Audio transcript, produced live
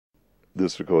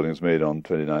This recording is made on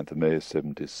 29th of May,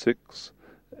 76,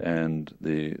 and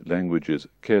the language is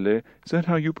Kele. Is that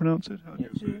how you pronounce it? How do you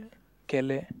say it?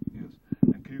 Kele. Yes.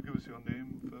 And can you give us your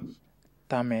name first?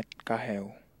 Tamet,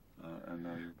 Kaheu. And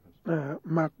now you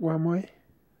Wamoi.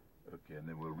 Okay, and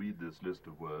then we'll read this list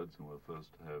of words, and we'll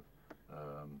first have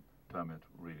Tamet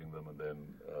reading them, and then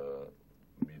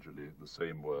immediately the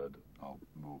same word I'll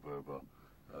move over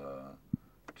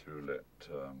to let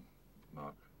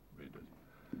Mark read it.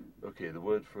 Okay, the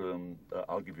word for,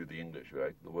 I'll give you the English,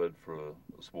 right? The word for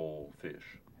a small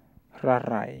fish.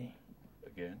 Rarai.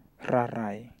 Again?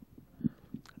 Rarai.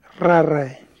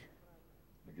 Rarai.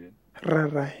 Again?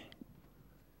 Rarai.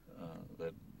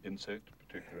 That insect,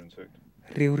 particular insect?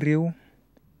 Riu riu.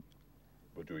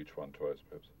 We'll do each one twice,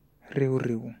 perhaps. Riu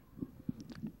riu.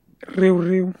 Riu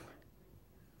riu.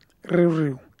 Riu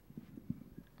riu.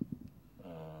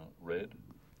 Red?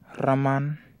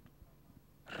 Raman.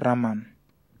 Raman.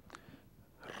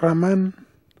 Raman.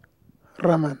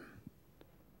 Raman.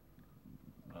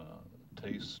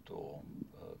 Taste or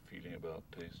feeling about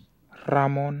taste?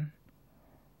 Ramon.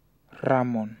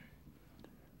 Ramon.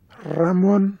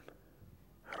 Ramon.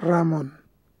 Ramon.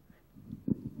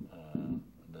 And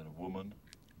then a woman?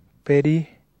 Peri.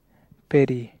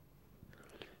 Peri.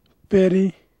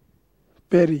 Peri.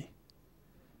 Peri.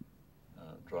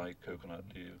 Dry coconut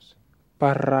leaves?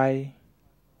 Parai.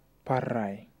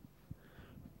 Parai.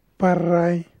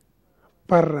 Parai.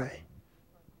 Parai.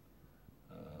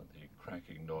 The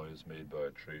cracking noise made by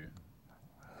a tree?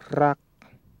 Rak.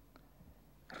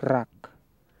 Rak.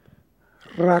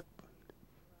 Rak.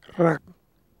 Rak.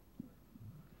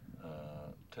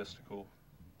 Testicle?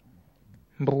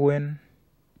 Bruen.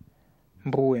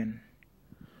 Bruen.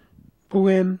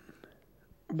 Buen.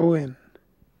 Buen.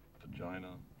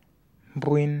 Vagina?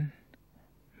 Bruin.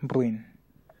 Bruin.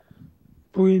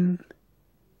 Buin.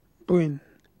 Buin.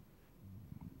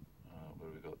 What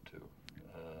have we got to?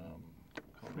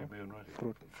 Can't read my own writing.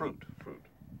 Fruit. Fruit. Fruit.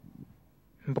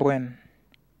 Bruen.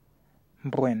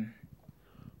 Bruen.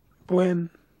 Buen.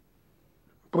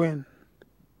 Buen.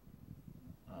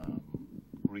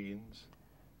 Greens?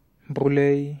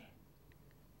 Brulei.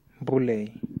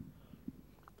 Brulei.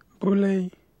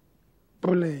 Bulei.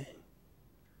 Bulei.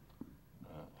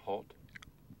 Hot?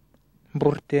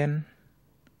 Burten.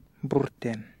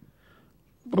 Burten.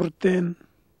 Burten.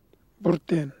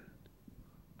 Burten.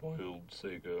 Boiled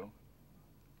sago?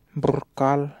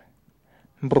 Burkal.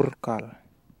 Burkal.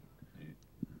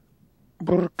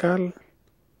 Burkal.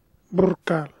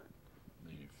 Burkal.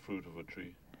 The fruit of a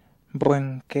tree?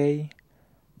 Bruenkei.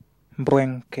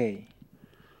 Bruenkei.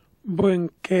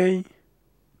 Buenkei.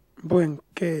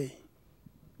 Buenkei.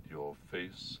 Your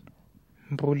face?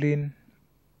 Bulin.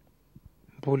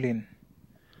 Bulin.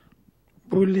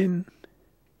 Bulin.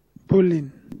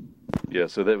 Bulin. Yeah,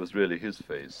 so that was really his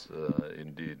face,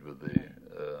 indeed, with the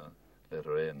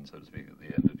letter N, so to speak, at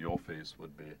the end. And your face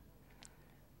would be?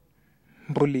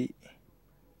 Bruli.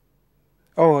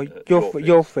 Oh,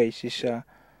 your face is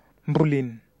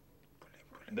Brulin.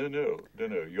 No,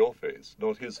 your face,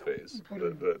 not his face,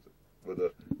 but with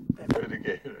a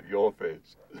again, your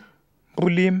face.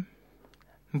 Brulim.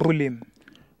 Brulim.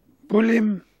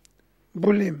 Bulim.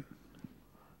 Bulim.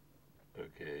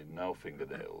 Okay, now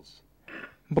fingernails.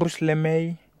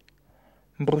 Bruslemei.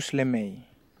 Bruslemei.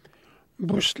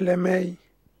 Buslemei.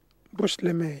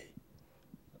 Buslemei.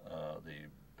 The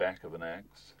back of an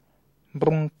axe.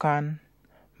 Brunkan.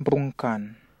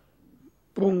 Brunkan.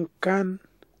 Bunkan.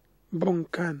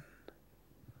 Bunkan.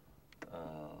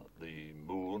 The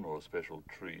moon or a special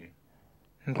tree.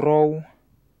 Row.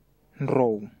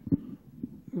 Row.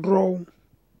 Row.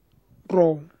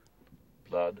 Row.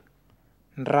 Blood.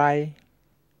 Dry.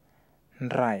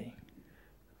 Dry.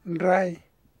 Dry.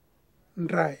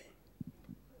 Dry.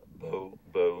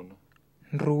 Bone.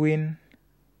 Ruin.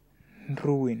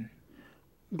 Ruin.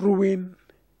 Ruin.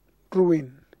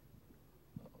 Ruin.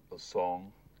 A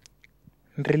song.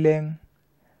 Drilling.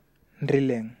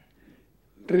 Drilling.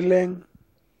 Drilling.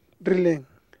 Drilling.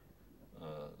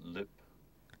 Lip.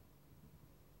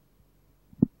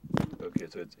 Okay,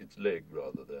 so it's leg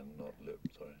rather than not lip,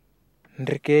 sorry.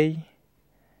 Drikei.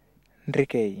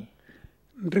 Drikei.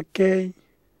 Drikei.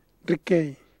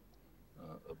 Drikei.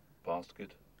 A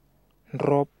basket.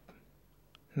 Drop.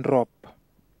 Drop.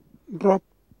 Drop.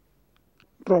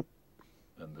 Drop.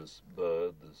 And this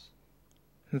bird, this...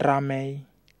 Dramei.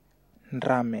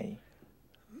 Dramei.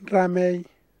 Ramei.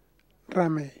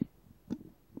 Ramei.